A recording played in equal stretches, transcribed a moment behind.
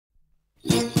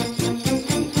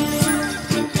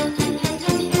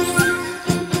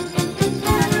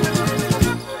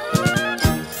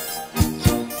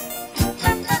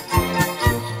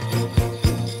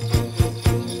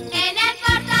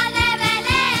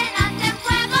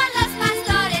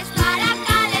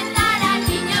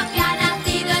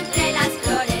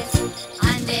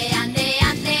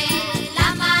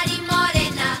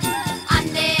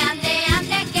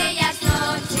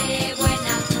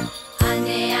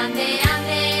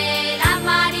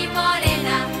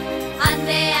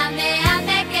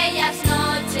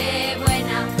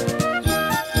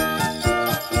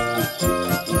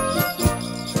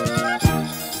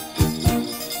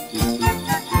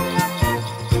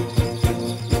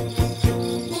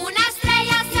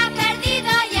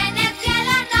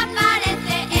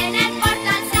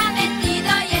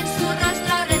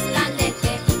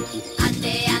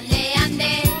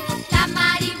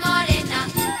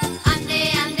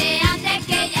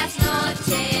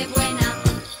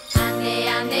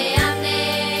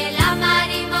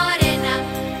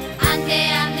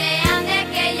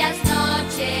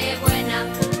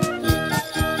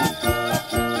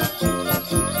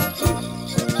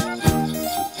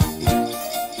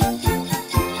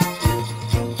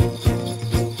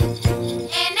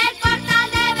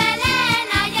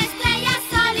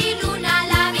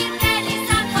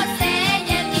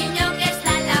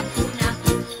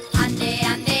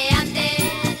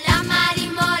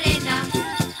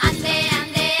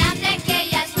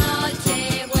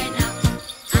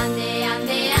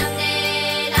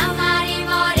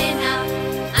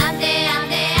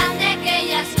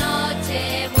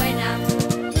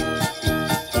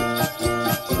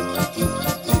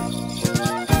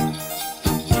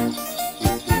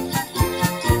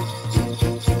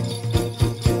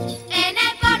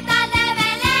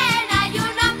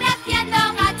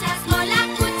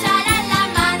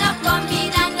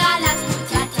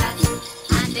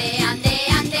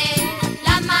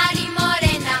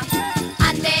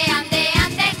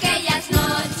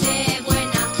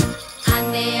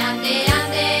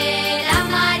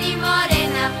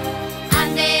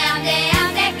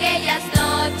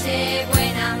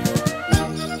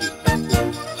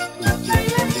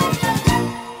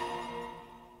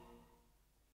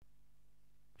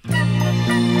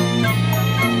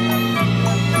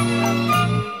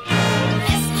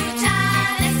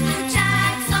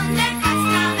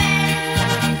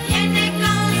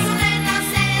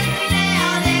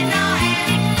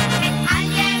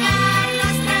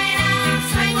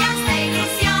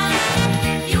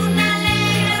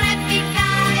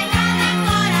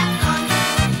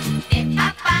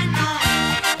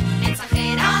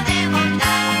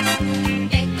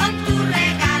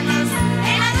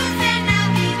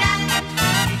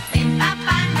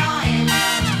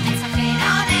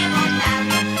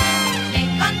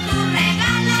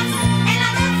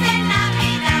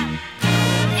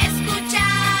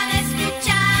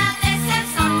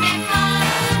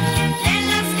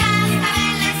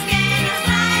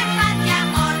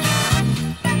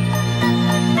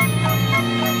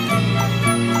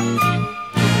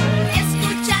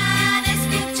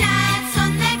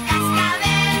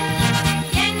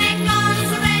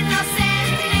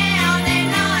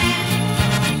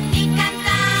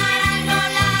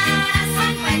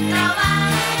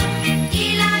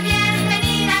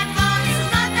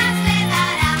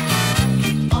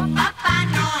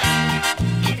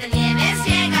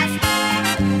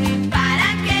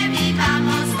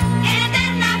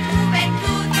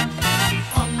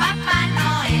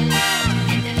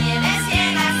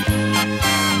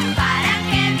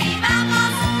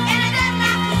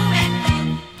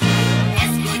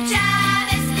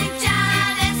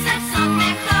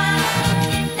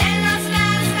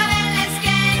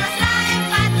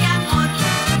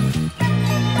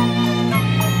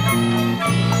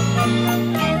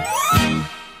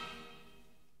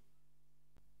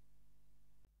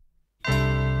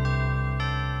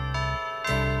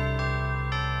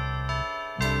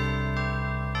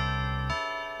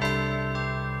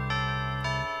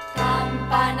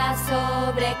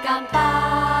sobre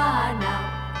campana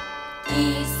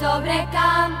y sobre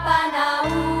campana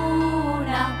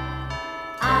una,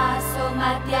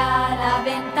 asómate a la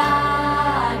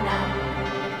ventana,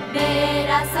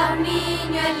 verás a un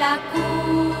niño en la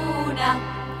cuna.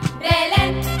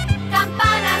 Belén,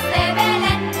 campanas de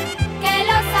Belén, que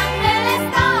los ángeles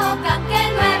tocan, que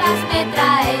nuevas me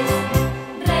traes.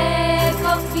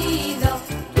 Recogido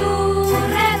tu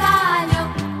rebaño,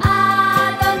 ¿a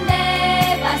dónde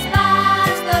vas,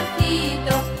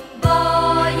 pastorcito?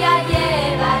 Voy a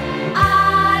llevar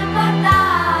al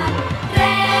portal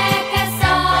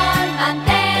requesón,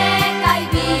 manteca y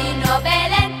vino.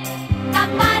 Belén,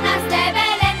 campanas de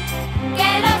Belén, que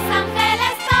los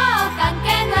ángeles tocan,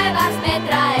 que nuevas me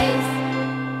traes.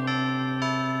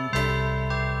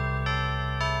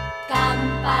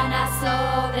 Campana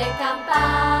sobre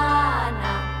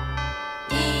campana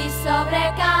y sobre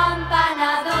campana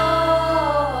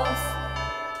dos,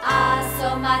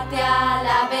 asómate a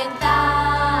la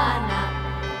ventana,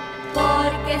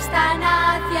 porque está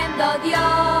naciendo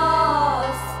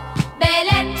Dios.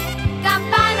 Belén,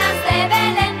 campanas de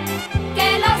Belén,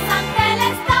 que los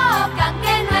ángeles tocan,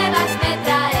 que nuevas me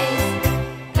traes.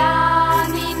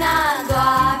 Caminando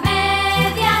a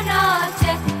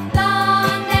medianoche,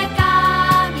 donde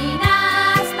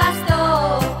caminas,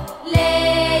 pastor,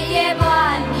 le llevo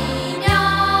al niño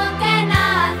que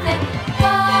nace,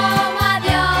 como a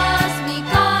Dios mi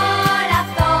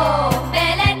corazón.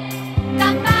 Belén,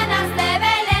 campanas de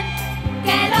Belén,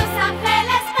 que los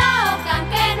ángeles tocan,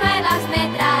 que nuevas me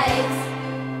traes.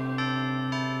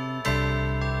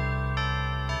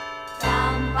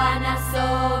 Campana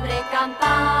sobre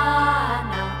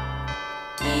campana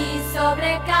y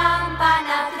sobre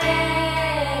campana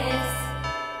tres,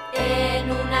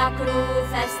 en una cruz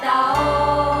a esta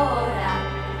hora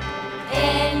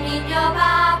el niño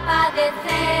va a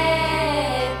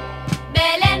padecer.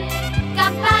 Belén,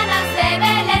 campanas de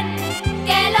Belén,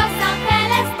 que los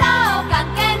ángeles tocan,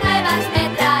 que nuevas me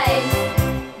traes.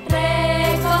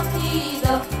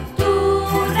 Recogido tu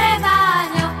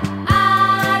rebaño, ¿a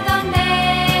dónde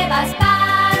vas,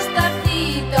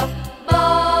 pastorcito?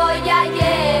 Voy a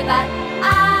llevar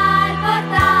al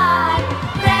portal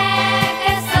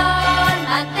requesón,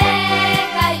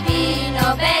 manteca y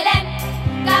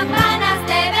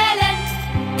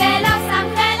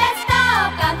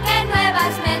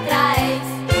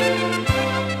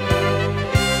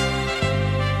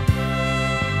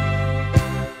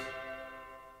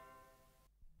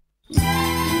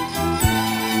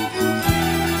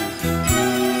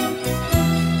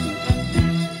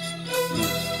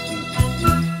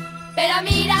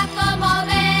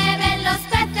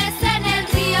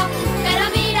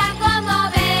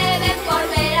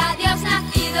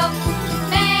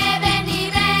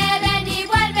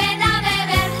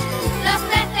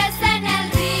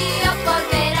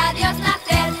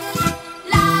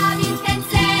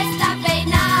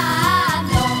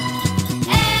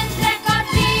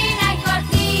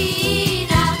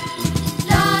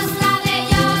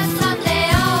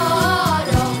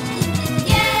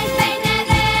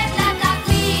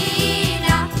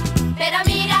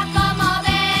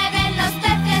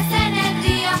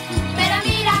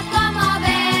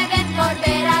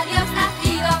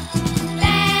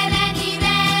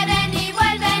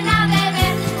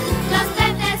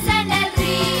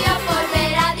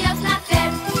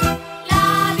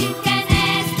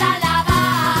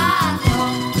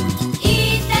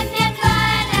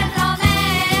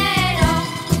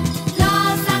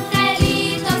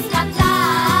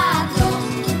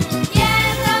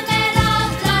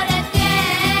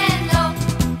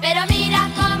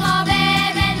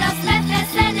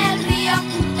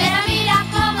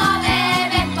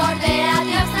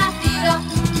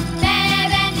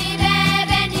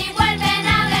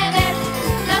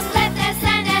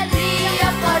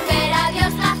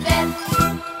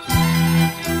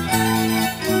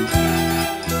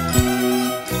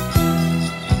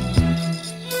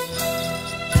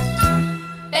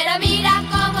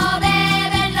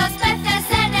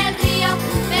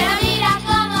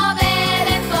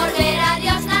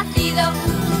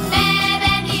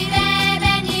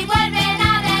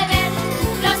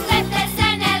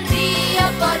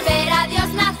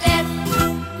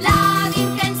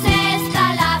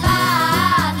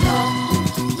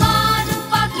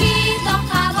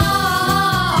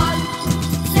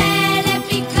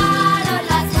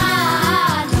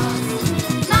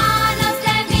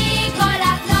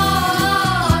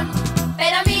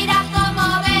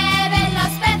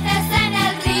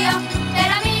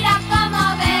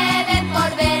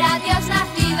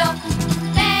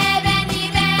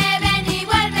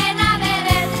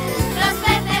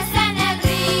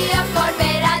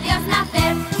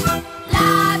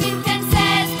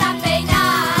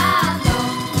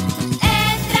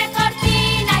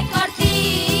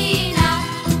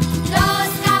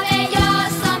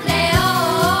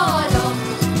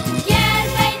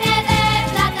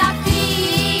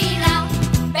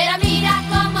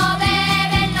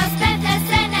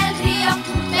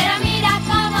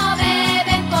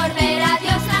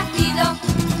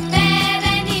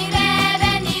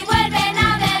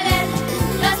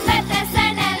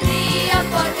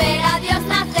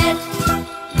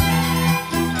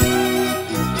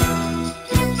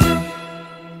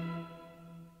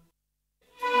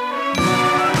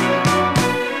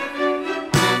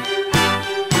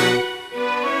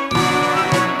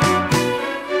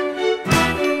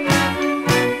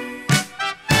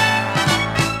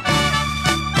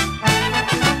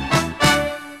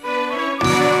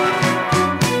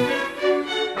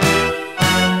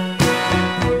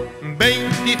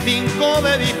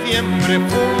diciembre,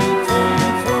 fum, fum,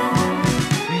 fum.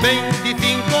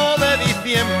 25 de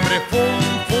diciembre, fum,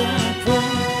 fum, fum.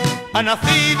 Ha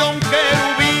nacido un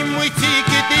querubín muy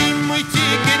chiquitín,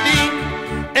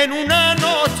 en una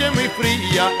noche muy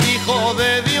fría, hijo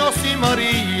de Dios y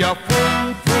María,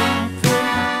 fum, fum,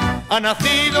 fum. Ha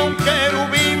nacido un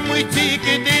querubín muy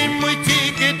chiquitín,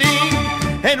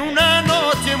 en una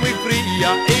noche muy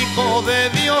fría, hijo de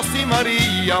Dios y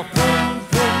María, fum,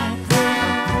 fum, fum.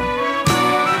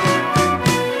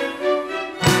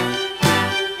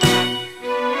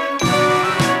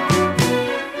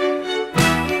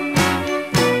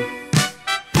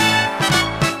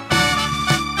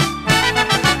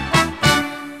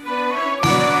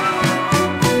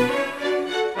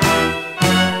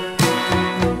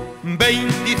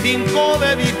 25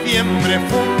 de diciembre,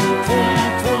 fum, fum,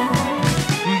 fum.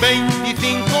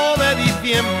 25 de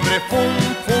diciembre, fum,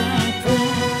 fum, fum.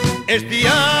 Es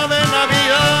día de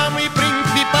Navidad muy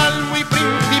principal.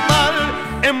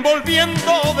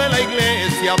 Envolviendo de la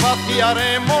iglesia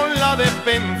vaciaremos la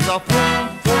despensa, fum,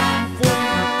 fum, fum.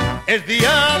 Es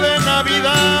día de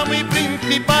Navidad muy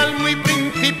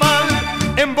principal.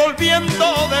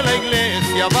 Envolviendo de la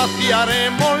iglesia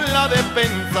vaciaremos la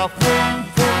despensa, fum,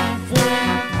 fum, fum.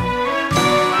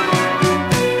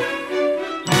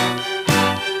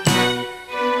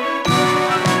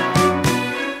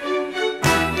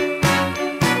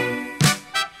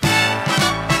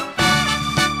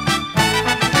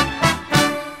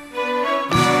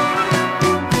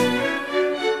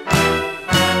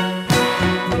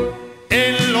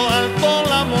 En lo alto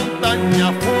la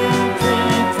montaña, fum,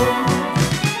 fum, fum.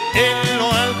 En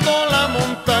lo alto la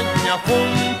montaña, fum,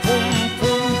 fum,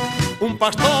 fum. Un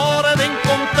pastor he de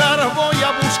encontrar, voy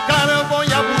a buscar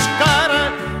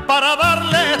para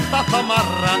darle esta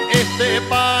zamarra, este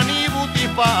pan y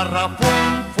butifarra,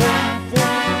 fum, fum,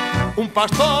 fum. Un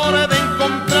pastor he de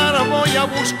encontrar, voy a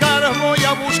buscar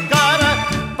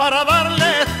para darle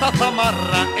esta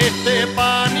zamarra, este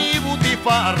pan y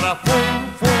butifarra,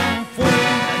 fum, fum, fum.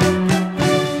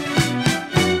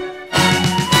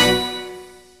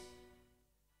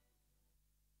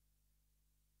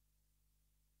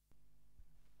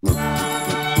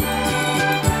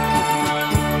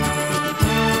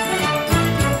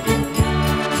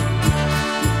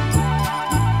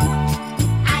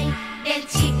 Ay, del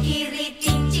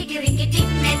chiquirritín, chiquirritín,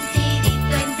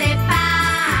 metidito entre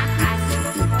pajas.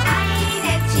 Ay,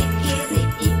 del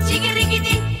chiquirritín,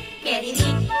 chiquirritín,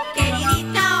 queridín,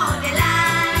 queridito del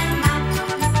alma.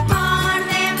 Por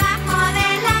debajo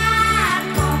del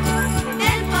arco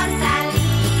del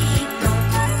portalito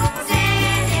se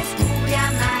descubre a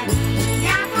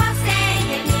María, José y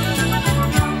el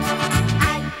niño.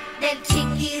 Ay, del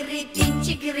chiquirritín,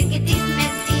 chiquirritín,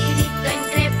 metidito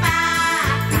entre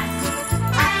pajas.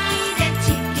 Ay, del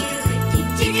chiquirritín,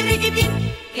 chiquirritín,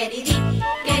 queridín,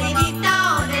 queridito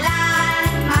del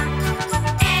alma.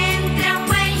 Entre un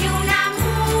buey y una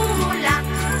mula,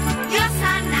 Dios ha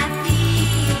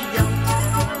nacido,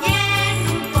 y en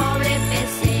un pobre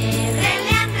pesebre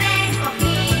le han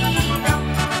recogido.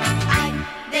 Ay,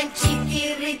 del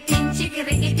chiquirritín,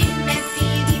 chiquirritín,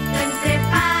 metidito entre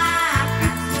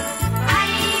pajas.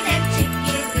 Ay, del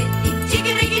chiquirritín,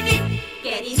 chiquirritín,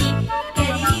 queridín,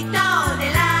 queridito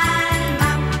del alma.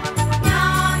 No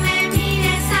me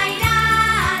mires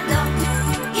airado,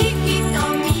 hijito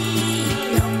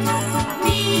mío,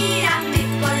 mírame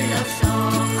con los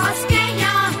ojos que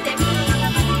yo te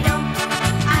miro.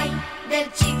 Ay, del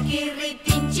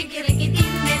chiquirritín, chiquirritín,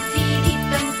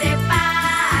 metidito entre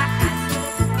pajas.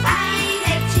 Ay,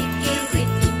 del chiquirritín,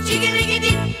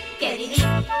 chiquirritín, queridín,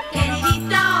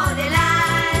 queridito del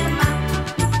alma.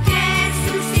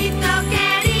 Jesucito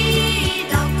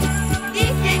querido,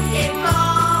 dicen que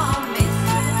comes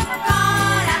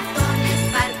corazones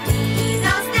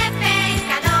partidos de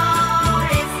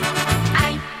pecadores.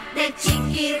 Ay, del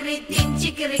chiquirritín,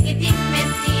 chiquirritín,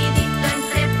 metidito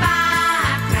entre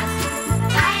pajas.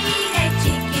 Ay, del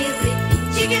chiquirritín,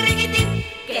 chiquirritín,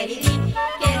 queridín,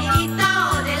 queridito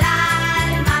del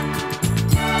alma.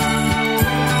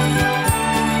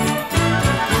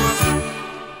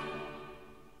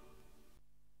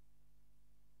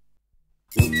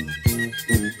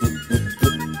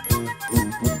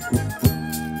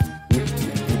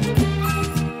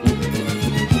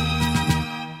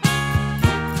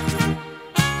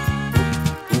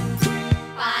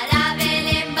 Para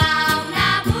Belén va una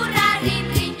burra, rin,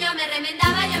 rin, yo me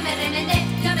remendaba, yo me remendé,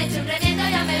 yo me eché un remiendo,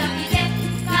 yo me lo quité,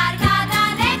 cargada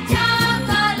de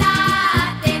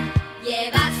chocolate,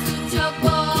 lleva su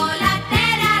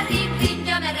chocolatera, rin, rin,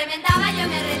 yo me remendaba, yo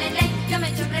me remendé, yo me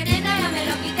eché un remiendo, yo me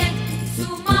lo quité, su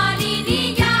molino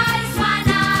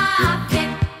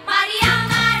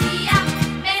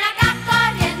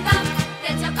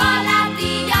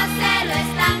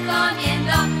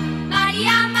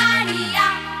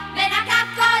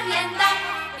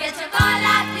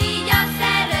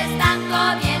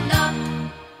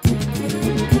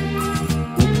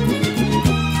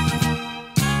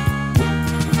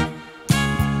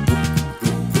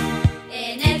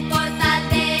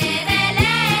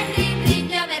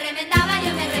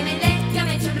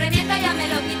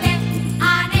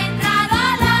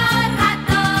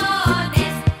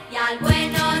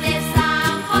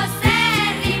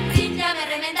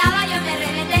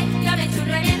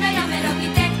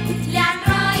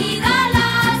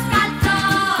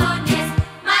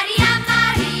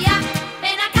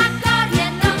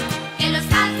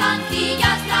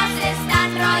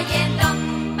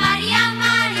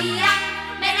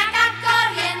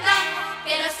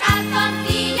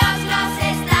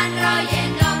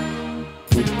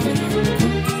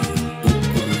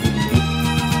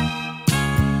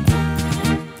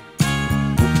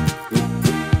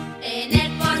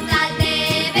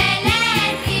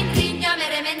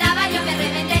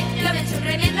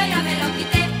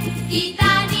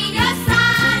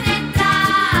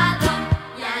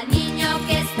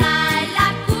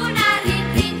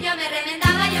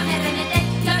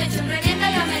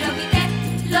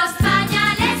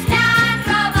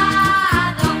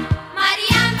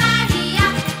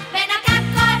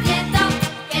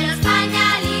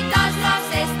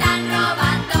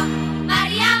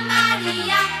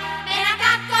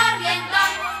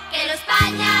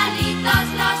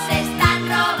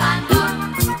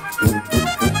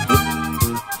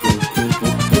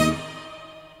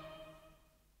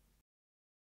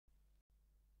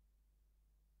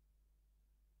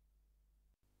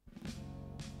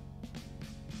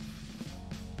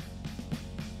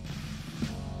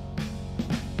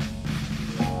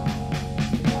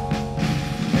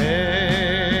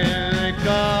El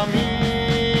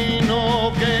camino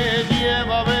que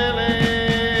lleva a Belén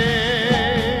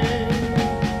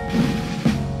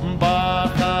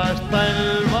baja hasta el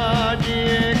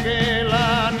valle que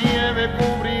la nieve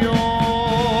cubrió.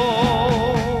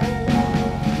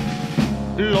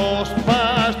 Los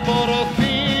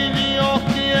pastorcillos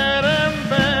quieren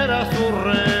ver a su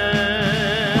rey.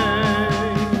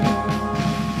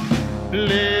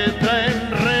 Le traen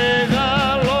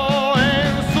regalo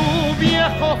en su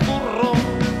viejo zurrón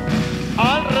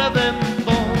al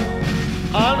Redentor,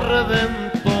 al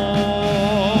Redentor.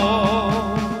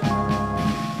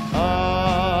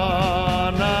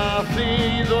 Ha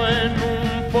nacido en un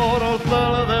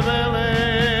portal de Belén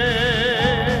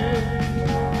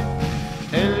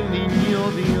el niño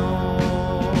Dios.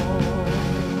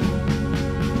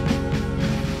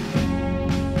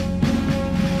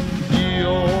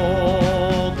 Yo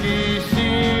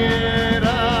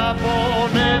quisiera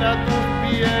poner a tus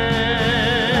pies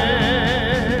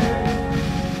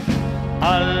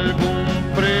algún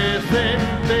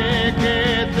presente que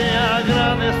te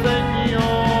agrade, Señor,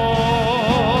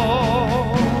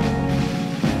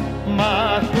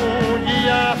 mas tú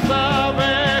ya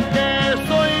sabes que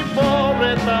soy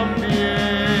pobre también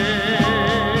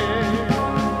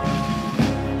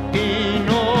y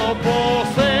no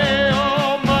poseo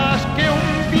más que un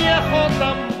viejo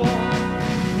tambor,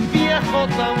 viejo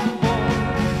tambor,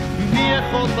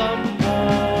 viejo tambor.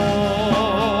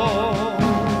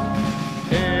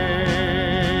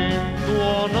 En tu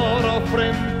honor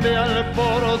frente al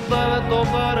portal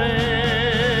tocaré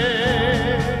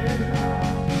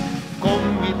con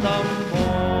mi tambor.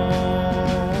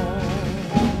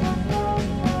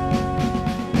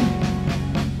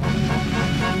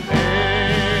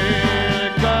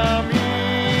 El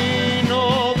camino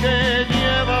que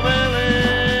lleva a Belén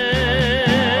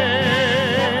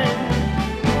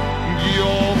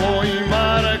yo voy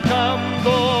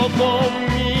marcando con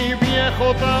mi viejo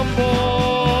tambor.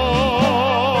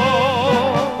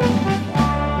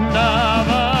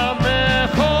 Nada me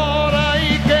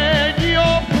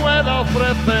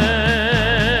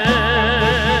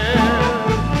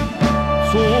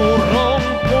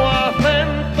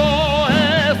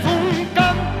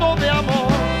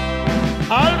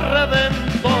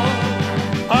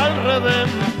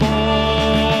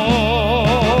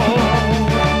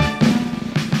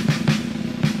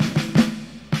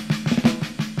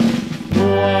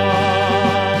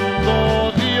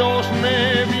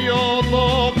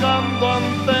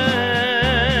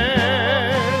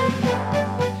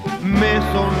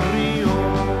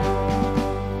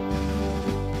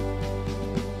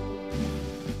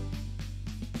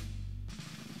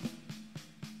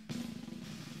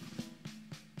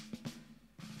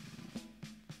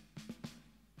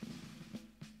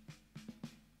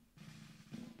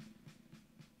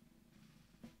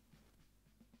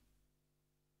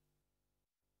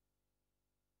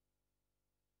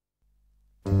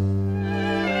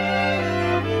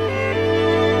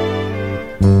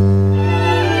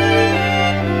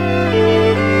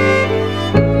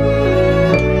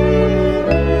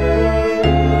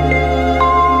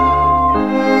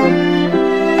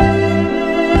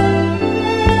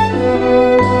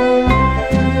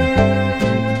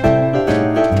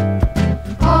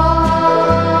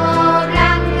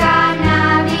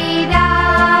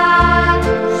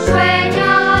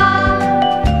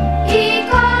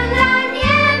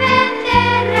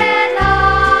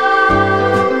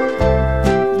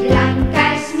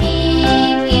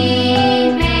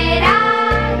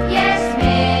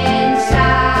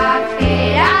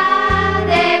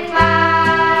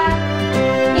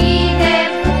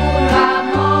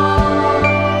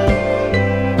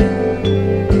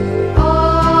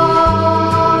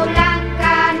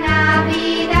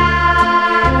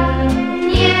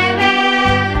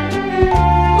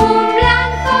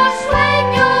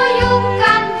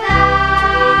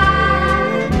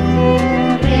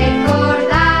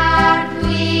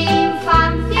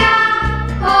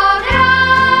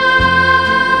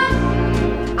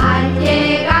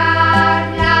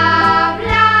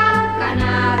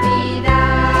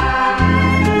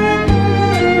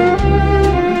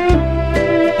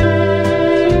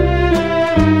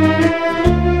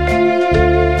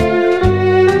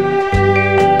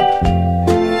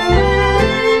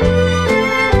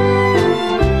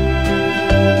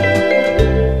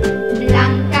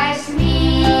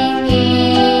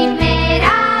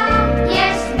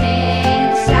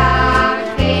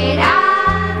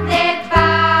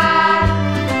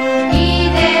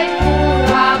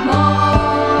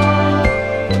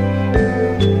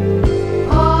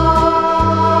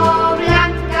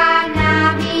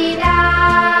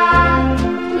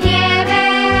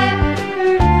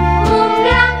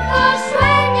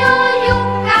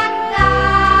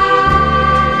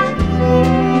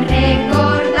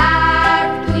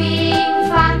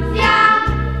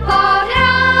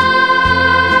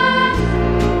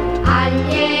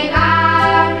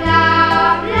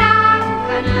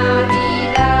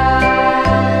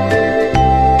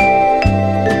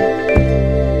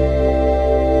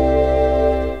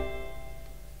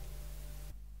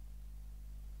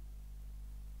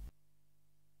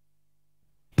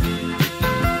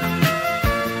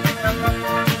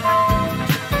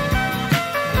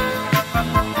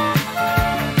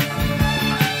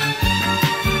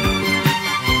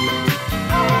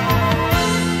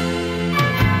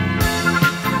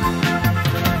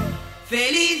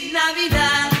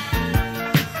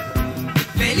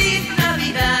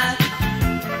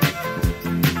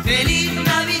Feliz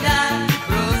Navidad,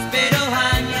 próspero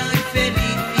año y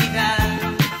felicidad.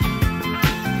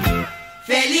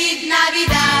 Feliz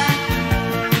Navidad,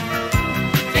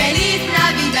 feliz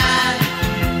Navidad,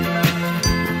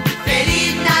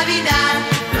 feliz Navidad,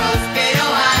 próspero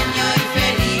año y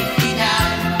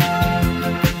felicidad.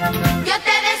 Yo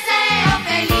te deseo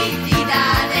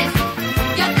felicidades,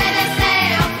 yo te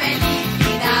deseo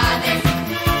felicidades,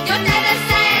 yo te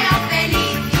deseo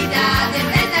felicidades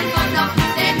desde el fondo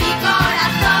de mi corazón.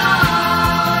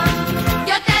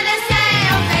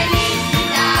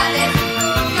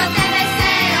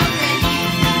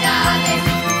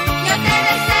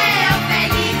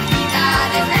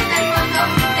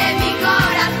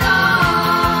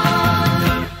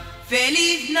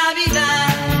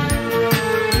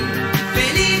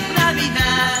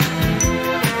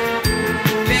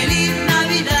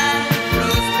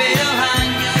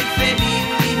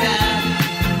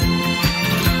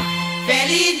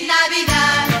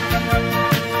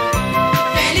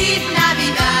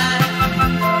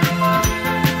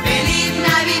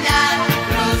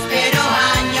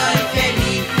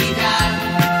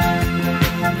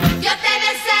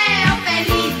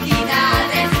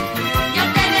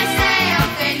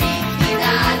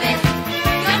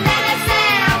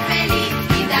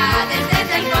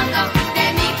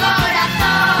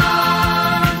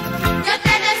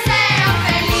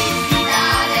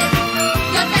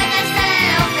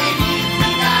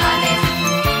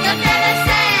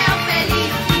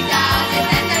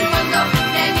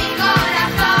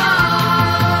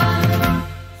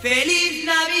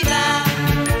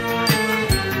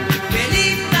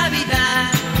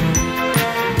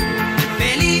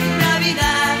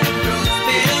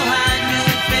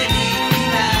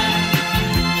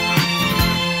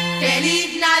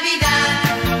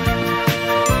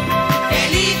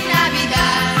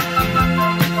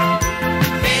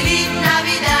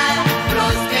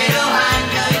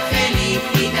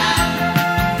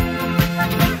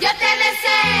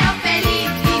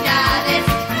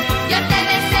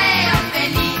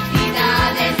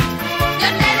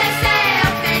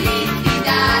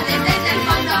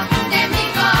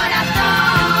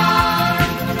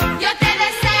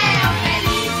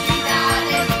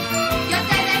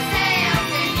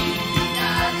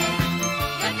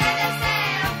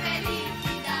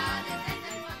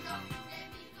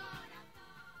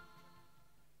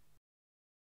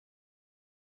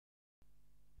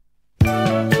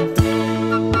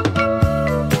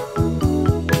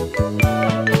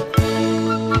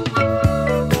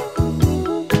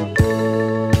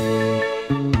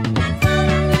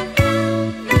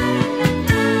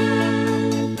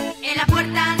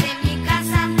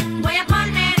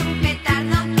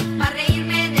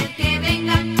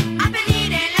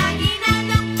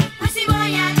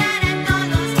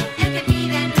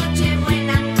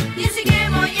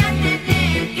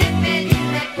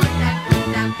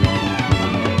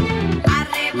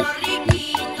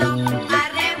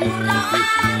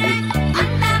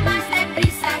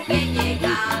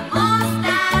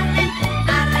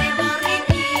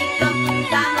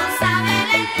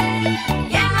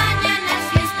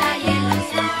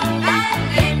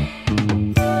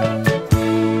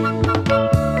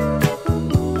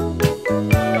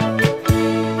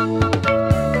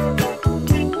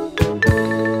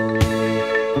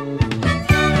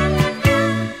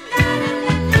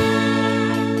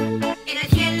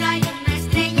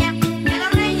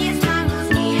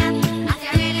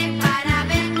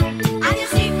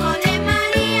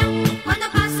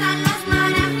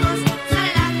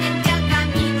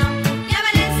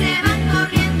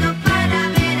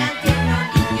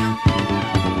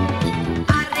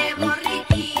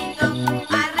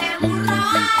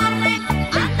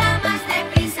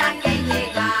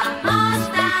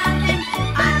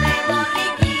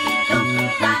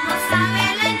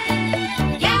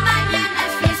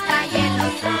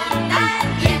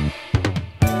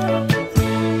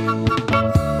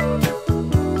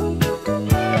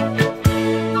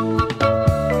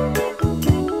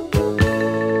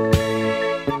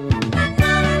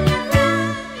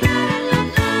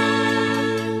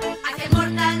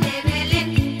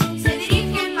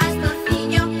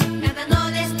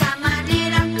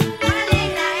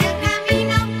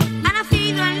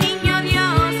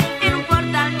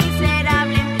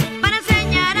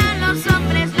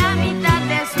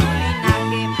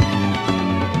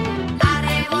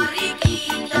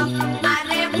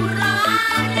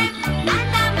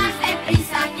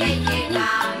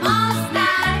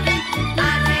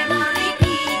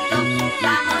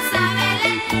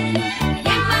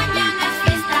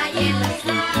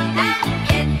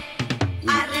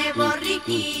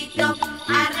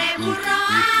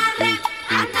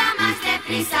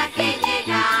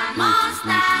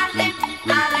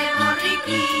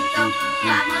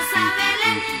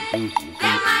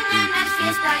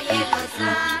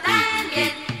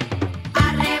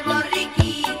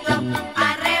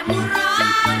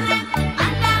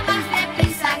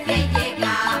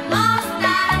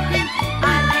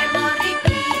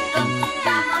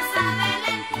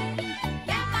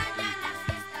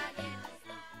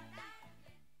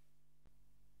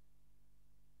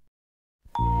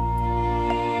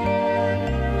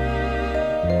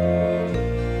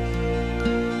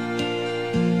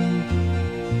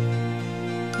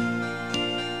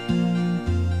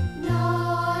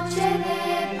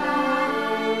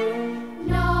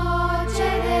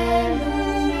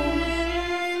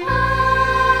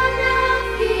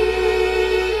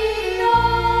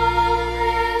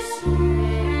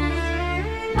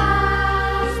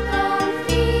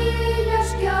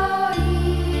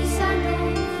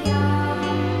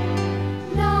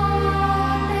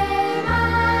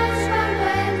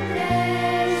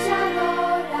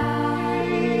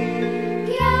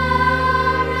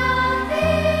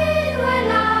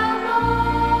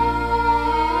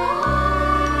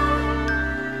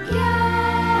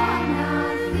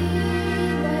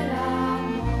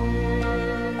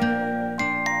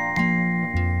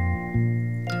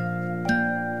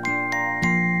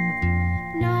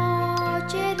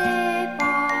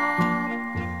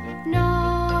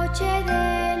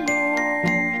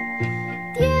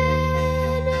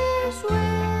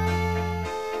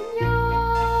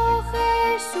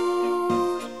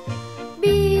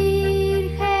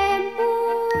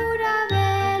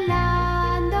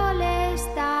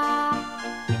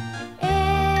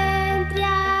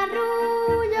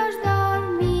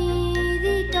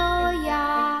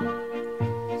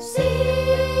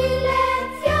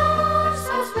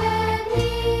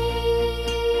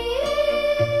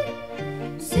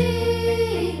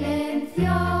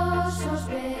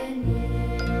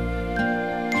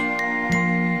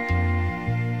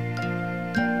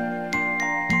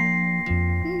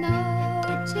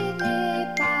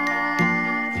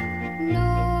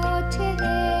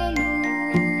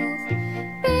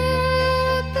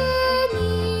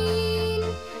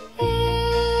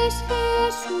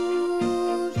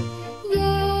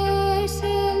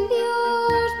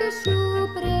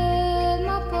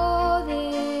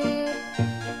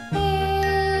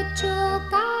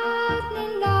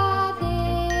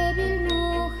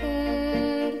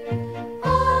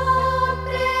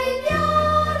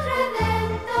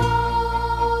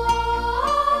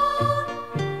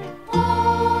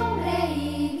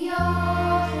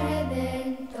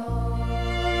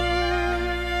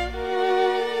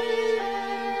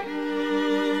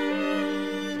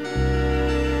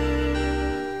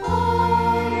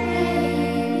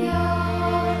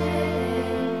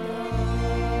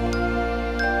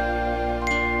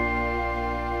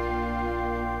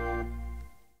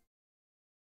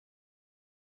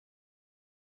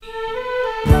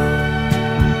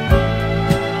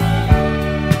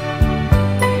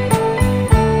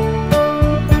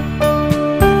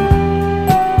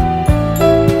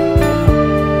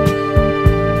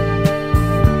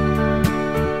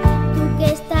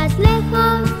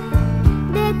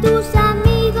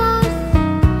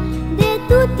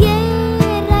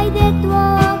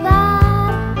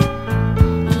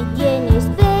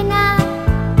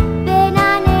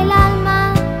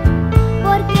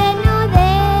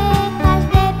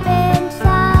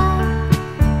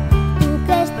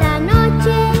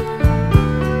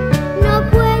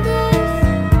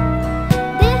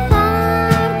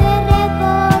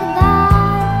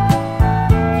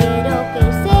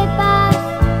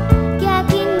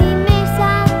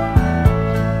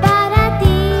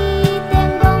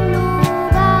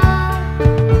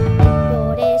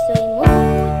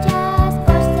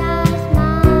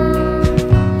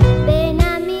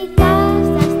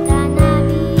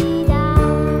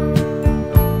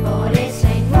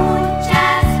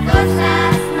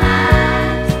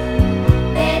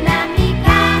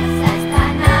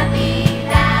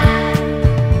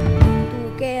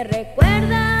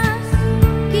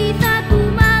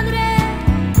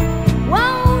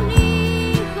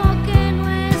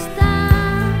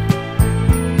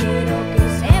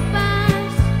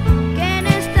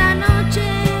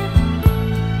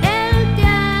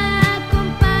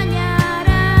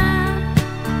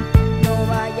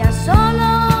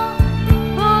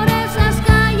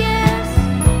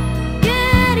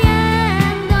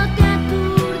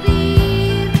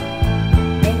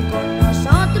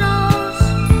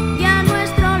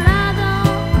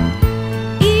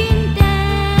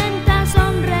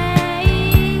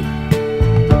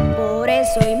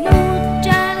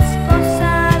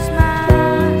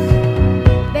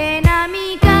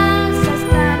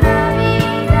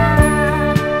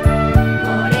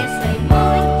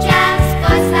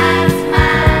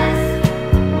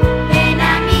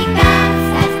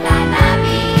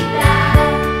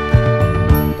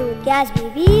 has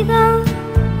vivido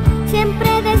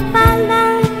siempre de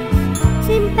espaldas,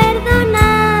 sin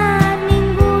perdonar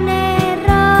ningún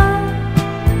error.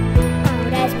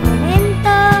 Ahora es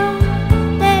momento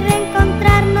de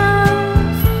reencontrarnos.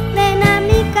 Ven a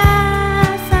mi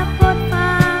casa, por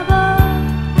favor.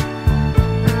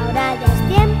 Ahora ya es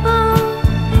tiempo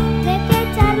de que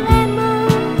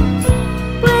charlemos,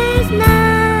 pues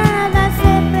nada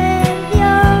se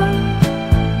perdió.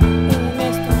 En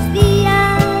estos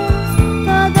días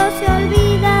todo se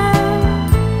olvida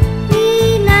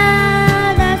y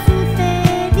nada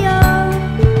sucedió.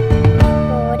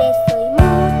 Por eso y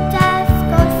muchas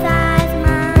cosas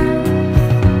más,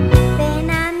 ven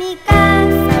a mi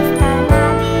casa esta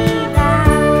Navidad.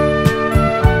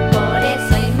 Por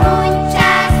eso y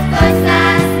muchas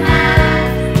cosas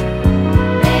más,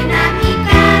 ven a mi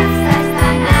casa esta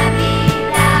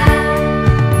Navidad.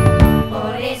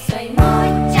 Por eso y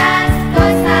muchas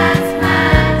cosas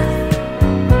más,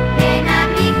 ven a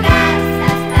mi casa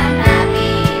esta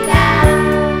Navidad.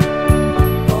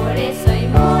 Por eso y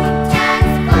muchas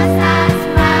cosas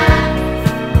más,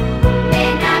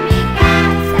 ven a mi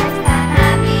casa esta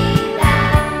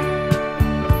Navidad.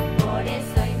 Por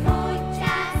eso y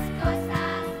muchas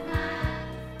cosas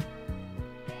más,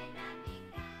 ven a mi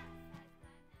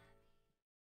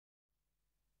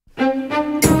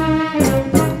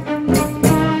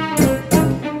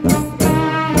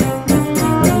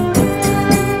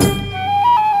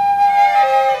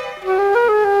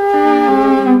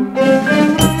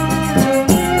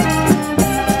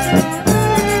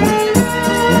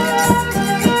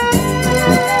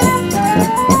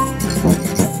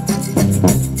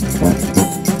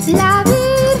La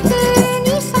Virgen y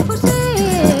San José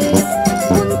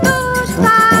juntos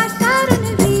pasaron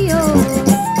el río,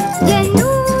 y en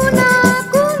una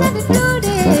cuna de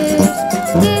flores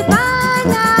llevan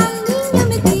al niño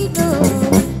metido.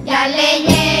 Ya le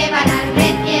llevan al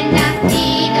recién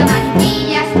nacido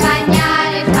mantillas,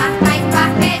 pañales, faja y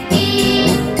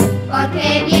fajetín, porque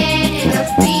vienen los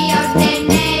fríos de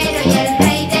enero y el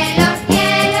rey de los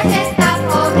cielos está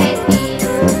pobrecito.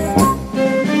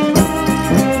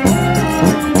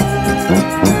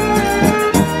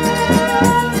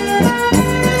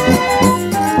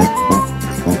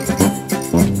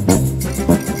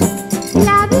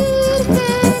 La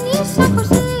Virgen y San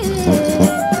José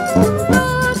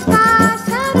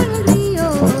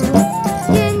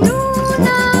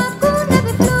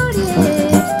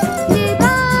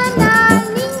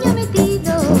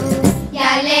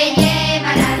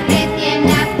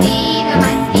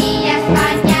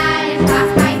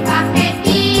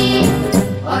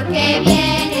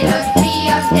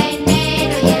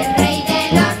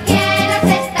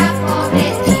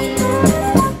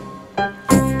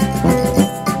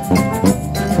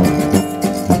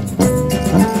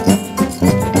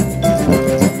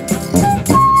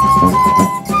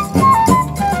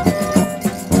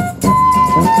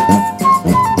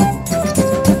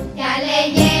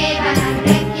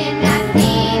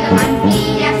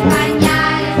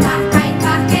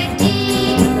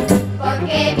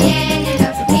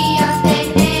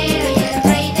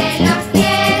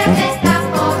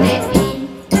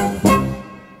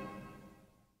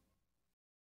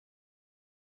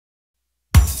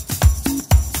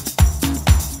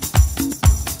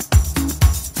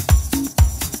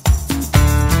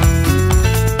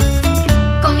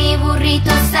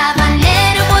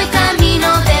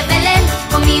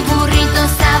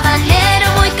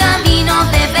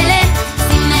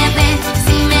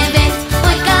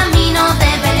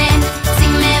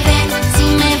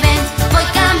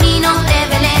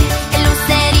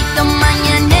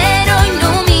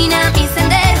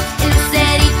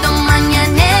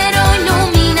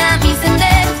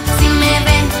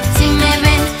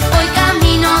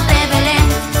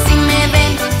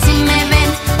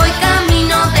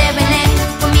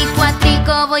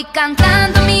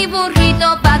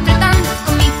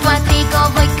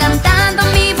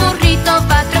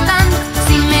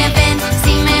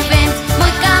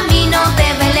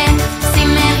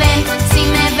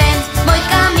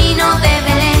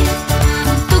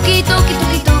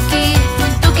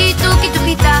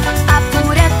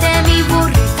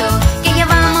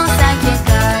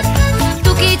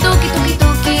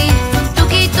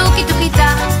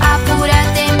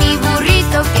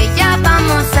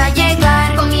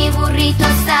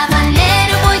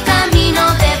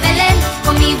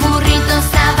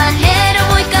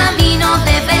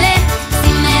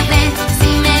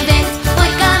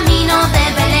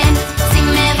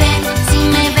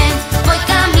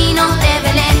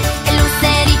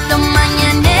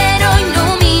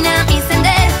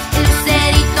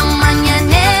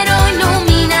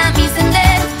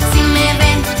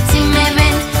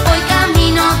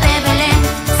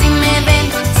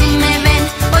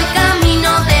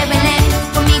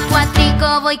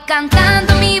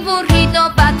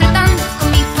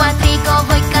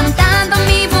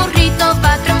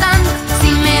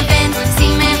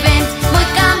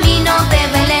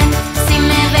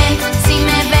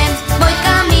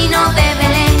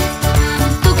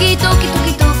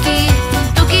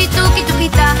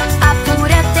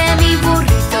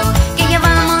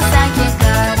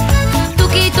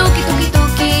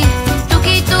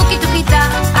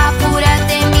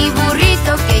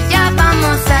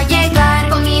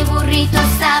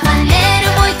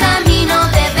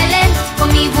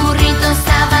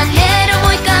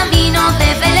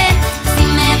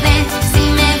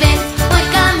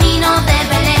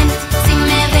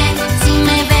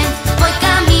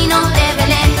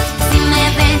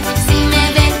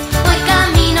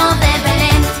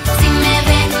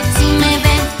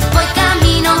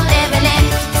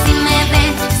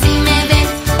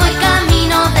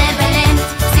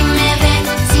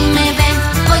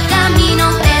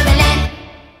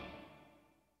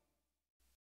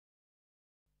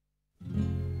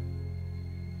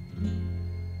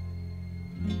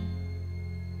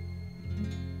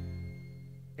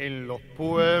En los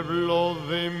pueblos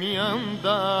de mi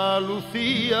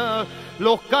Andalucía,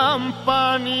 los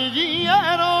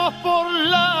campanilleros por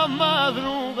la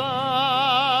madrugada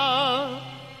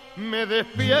me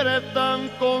despiertan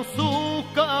con sus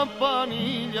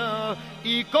campanillas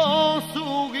y con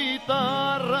su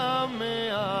guitarra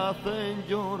me hacen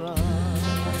llorar.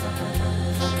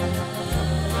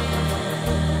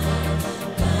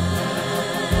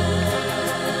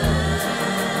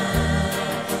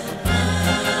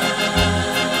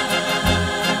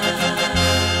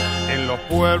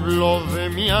 Pueblos de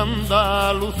mi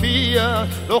Andalucía,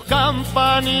 los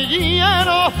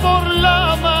campanilleros por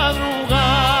la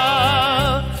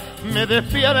madrugada me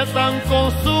despiertan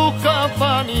con sus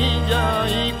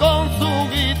campanillas y con su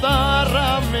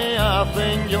guitarra me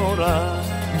hacen llorar.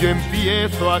 Yo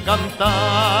empiezo a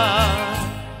cantar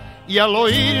y al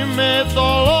oírme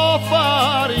todos los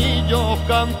parillos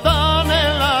cantan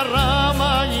en la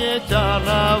rama y echan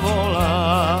a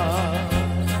volar.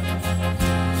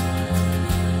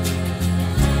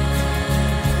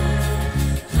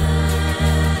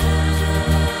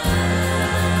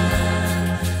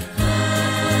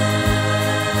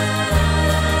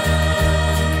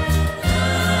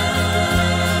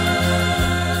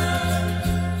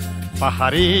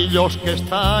 Pajarillos que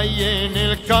estáis en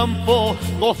el campo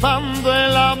gozando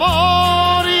el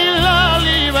amor y la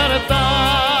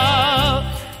libertad,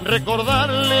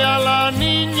 recordarle a la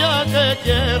niña que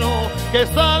quiero que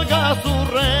salga su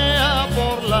rea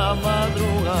por la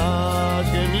madrugada,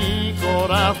 que mi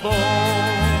corazón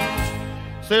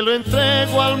se lo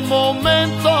entrego al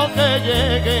momento que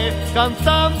llegue,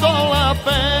 cantando la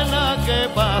pena que he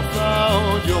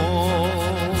pasado yo.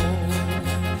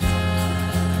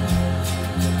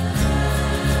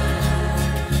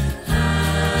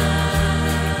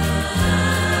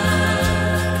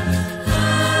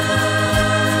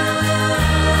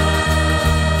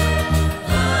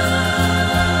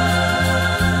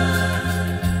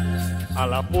 A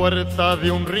la puerta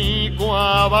de un rico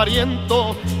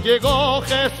avariento llegó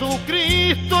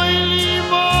Jesucristo y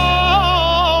limosna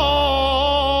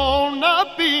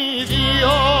pidió,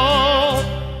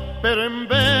 pero en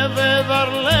vez de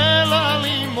darle la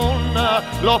limosna,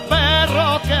 los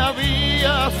perros que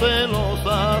había se los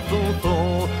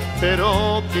azuzó.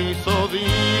 Pero quiso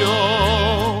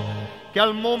Dios que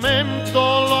al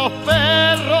momento los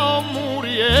perros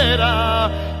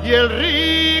murieran y el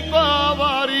rico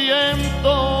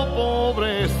avariento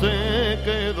pobre se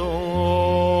quedó.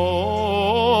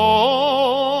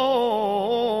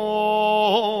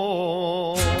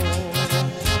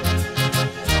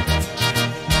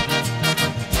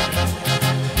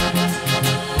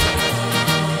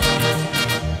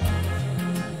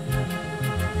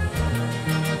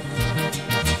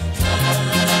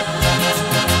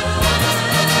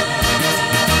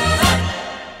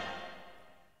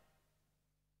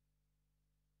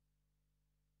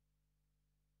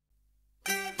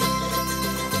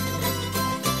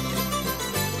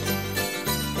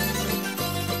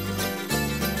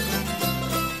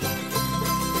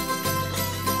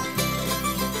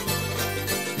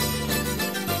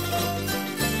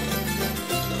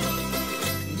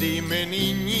 Dime,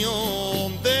 niño,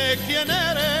 ¿de quién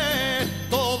eres?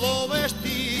 Todo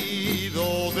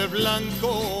vestido de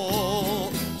blanco.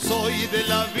 Soy de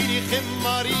la Virgen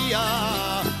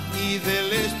María y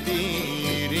del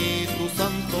Espíritu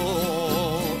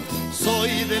Santo.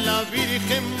 Soy de la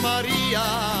Virgen María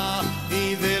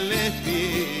y del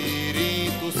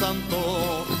Espíritu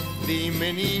Santo.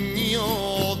 Dime,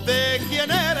 niño, ¿de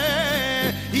quién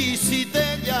eres? Y si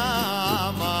te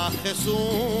llamas Jesús.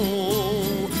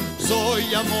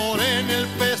 Soy amor en el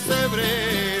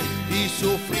pesebre y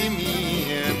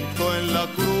sufrimiento en la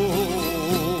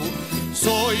cruz.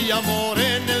 Soy amor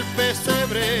en el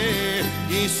pesebre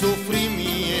y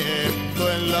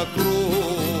sufrimiento en la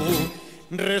cruz.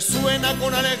 Resuena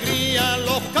con alegría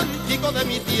los cánticos de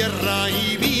mi tierra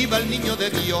y viva el niño de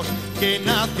Dios que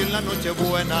nació en la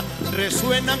Nochebuena.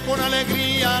 Resuenan con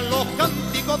alegría los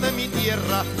cánticos de mi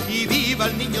tierra y viva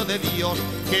el niño de Dios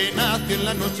que nació en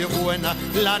la Nochebuena.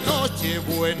 La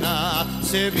Nochebuena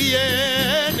se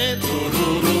viene,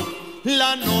 tururú.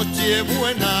 La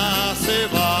Nochebuena se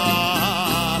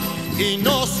va y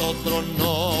nosotros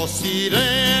nos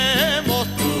iremos,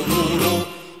 tururú,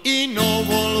 y no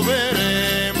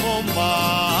volveremos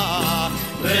más.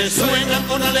 Resuenan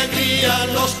con alegría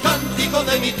los cánticos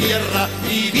de mi tierra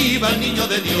y viva el niño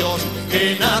de Dios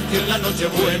que nació en la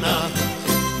Nochebuena.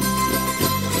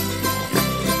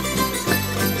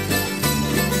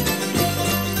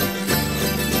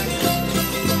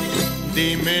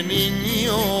 Dime,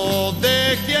 niño,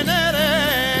 ¿de quién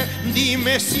eres?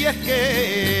 dime si es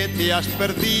que te has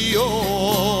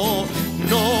perdido.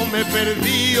 No me he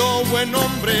perdido, buen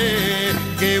hombre,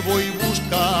 que voy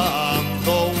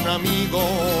buscando un amigo.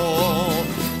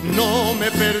 No me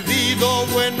he perdido,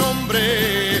 buen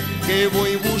hombre, que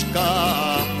voy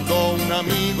buscando un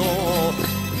amigo.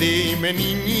 Dime,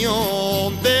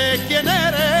 niño, ¿de quién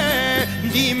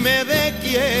eres? Dime de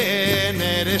quién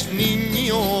eres,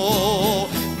 niño.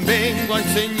 Vengo a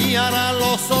enseñar a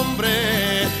los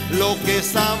hombres lo que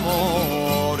es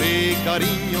amor y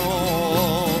cariño.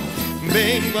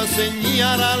 Vengo a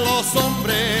enseñar a los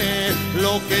hombres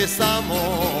lo que es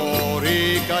amor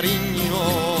y cariño.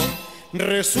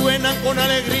 Resuenan con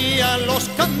alegría los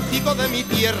cánticos de mi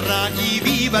tierra y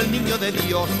viva el niño de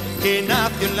Dios que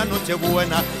nació en la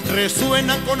Nochebuena.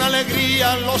 Resuenan con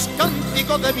alegría los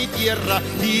cánticos de mi tierra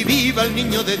y viva el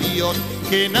niño de Dios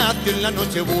que nació en la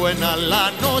Nochebuena.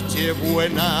 La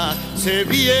Nochebuena se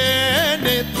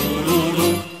viene,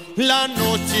 tururú. La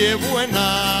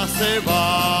Nochebuena se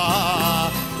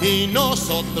va y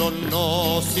nosotros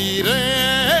nos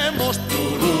iremos,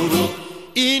 tururú,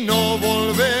 y no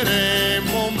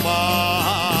volveremos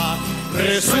más.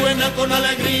 Resuena con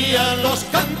alegría los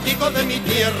cánticos de mi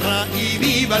tierra y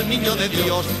viva el niño de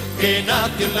Dios que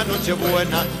nació en la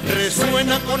Nochebuena.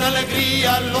 Resuena con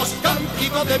alegría los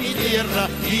cánticos de mi tierra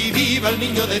y viva el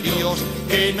niño de Dios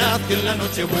que nació en la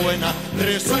Nochebuena.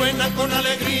 Resuena con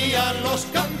alegría los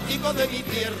cánticos de mi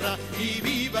tierra y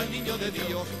viva el niño de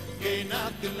Dios que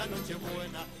nació en la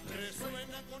Nochebuena.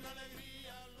 Resuena con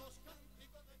alegría los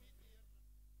cánticos de mi tierra.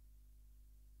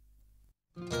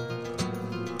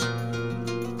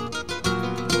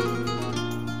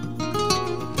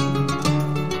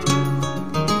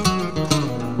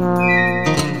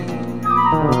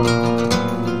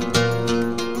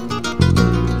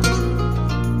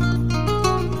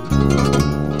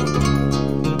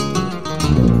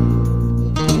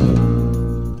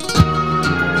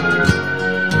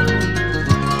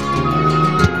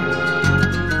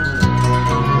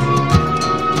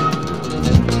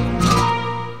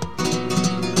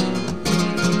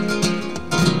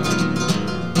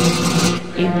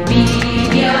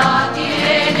 Envidia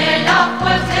tiene la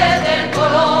fuerza del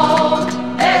color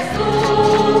de su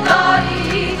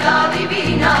carita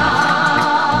divina,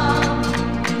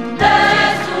 de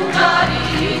su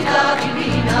carita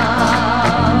divina,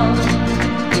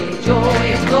 que yo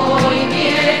estoy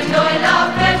viendo en la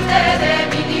frente de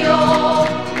mi Dios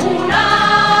una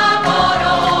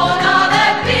corona de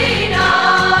espina.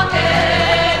 ¡Qué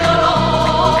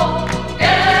dolor!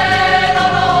 ¡Qué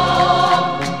dolor!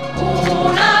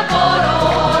 Una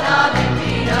corona de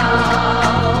espina.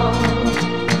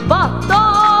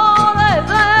 Pastores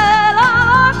de la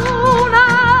laguna,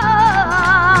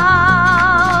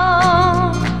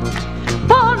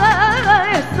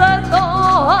 ponerse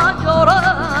todos a llorar.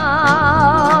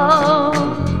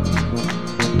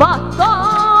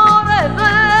 Pastores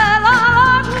de la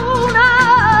laguna,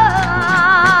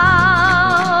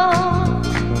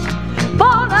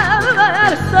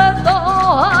 ponerse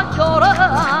todos a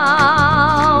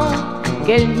llorar.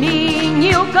 Que el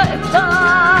niño que está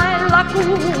en la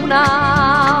cuna,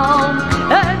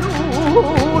 en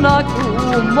una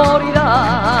cruz morirá.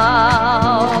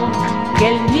 Que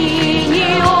el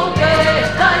niño que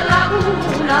está en la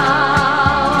cuna,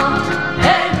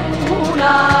 en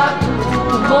una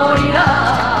cruz morirá.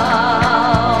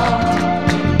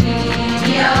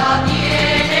 Niña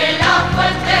tiene la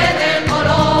fuente del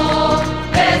color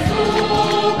de su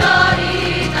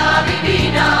carita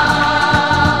divina,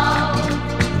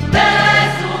 de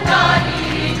su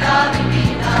carita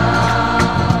divina.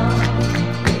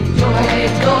 Yo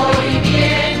estoy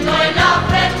viendo en la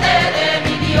frente de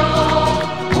mi Dios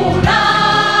una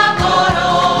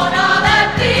corona de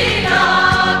espina.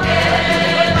 ¡Qué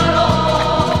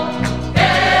dolor!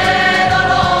 ¡Qué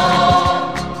dolor!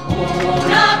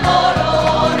 Una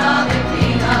corona de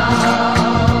espina.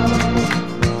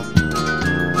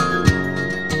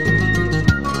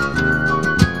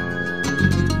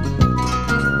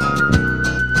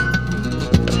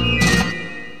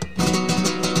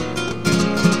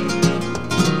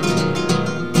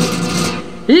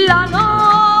 La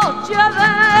noche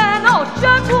de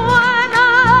Nochebuena,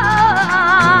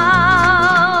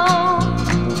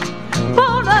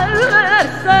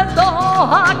 ponerse todos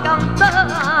a cantar.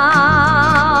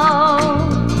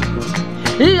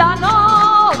 La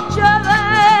noche de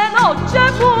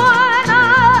Nochebuena,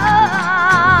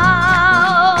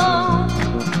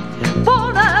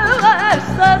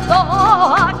 ponerse todos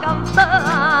a cantar.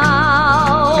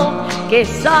 Que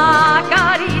esa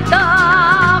carita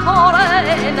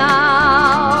morena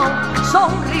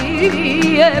sonríe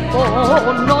sonríe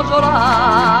por no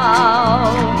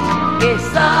llorar.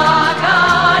 Esa